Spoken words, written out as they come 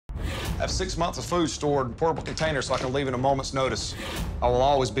I have 6 months of food stored in portable containers so I can leave in a moment's notice. I will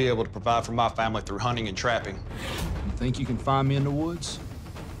always be able to provide for my family through hunting and trapping. You think you can find me in the woods?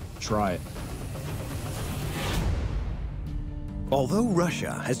 Try it. Although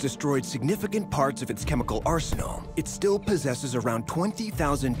Russia has destroyed significant parts of its chemical arsenal, it still possesses around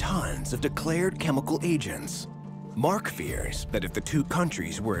 20,000 tons of declared chemical agents. Mark fears that if the two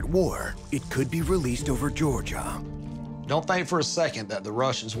countries were at war, it could be released over Georgia. Don't think for a second that the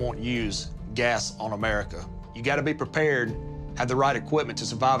Russians won't use gas on America. You gotta be prepared, have the right equipment to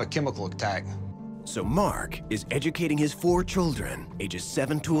survive a chemical attack. So Mark is educating his 4 children, ages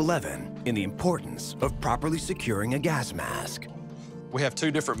 7 to 11, in the importance of properly securing a gas mask. We have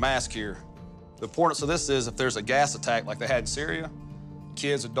 2 different masks here. The importance of this is if there's a gas attack like they had in Syria,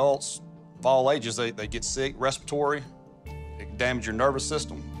 kids, adults, of all ages, they get sick, respiratory, it can damage your nervous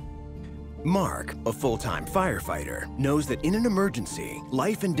system. Mark, a full-time firefighter, knows that in an emergency,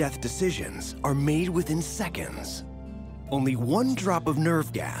 life and death decisions are made within seconds. Only 1 drop of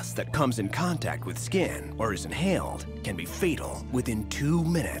nerve gas that comes in contact with skin or is inhaled can be fatal within 2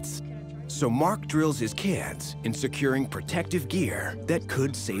 minutes. So Mark drills his kids in securing protective gear that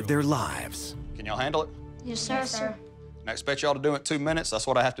could save their lives. Can y'all handle it? Yes, sir. Yes, sir. I expect y'all to do it in 2 minutes. That's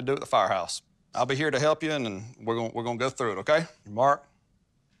what I have to do at the firehouse. I'll be here to help you, and then we're gonna go through it, okay? Mark,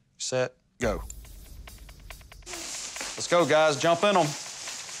 set, go. Let's go, guys. Jump in them.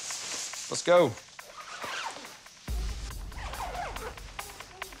 Let's go.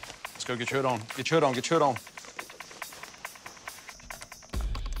 Let's go. Get your hood on. Get your hood on. Get your hood on.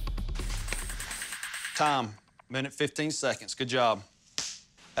 Time, minute 15 seconds. Good job.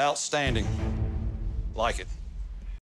 Outstanding. Like it.